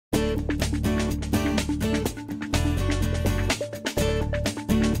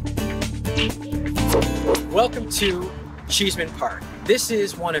Welcome to Cheesman Park. This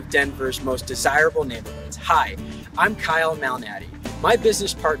is one of Denver's most desirable neighborhoods. Hi, I'm Kyle Malnati. My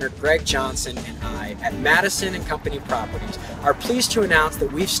business partner Greg Johnson and I at Madison and Company Properties are pleased to announce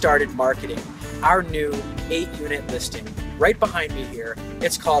that we've started marketing our new 8-unit listing right behind me here.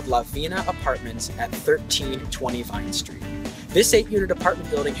 It's called La Vina Apartments at 1320 Vine Street. This 8-unit apartment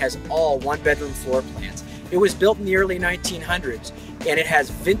building has all one-bedroom floor plans. It was built in the early 1900s, and it has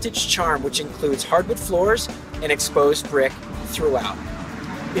vintage charm, which includes hardwood floors and exposed brick throughout.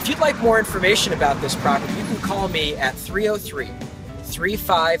 If you'd like more information about this property, you can call me at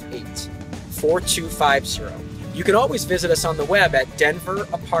 303-358-4250. You can always visit us on the web at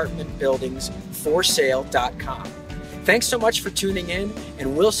denverapartmentbuildingsforsale.com. Thanks so much for tuning in,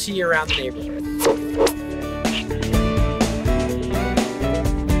 and we'll see you around the neighborhood.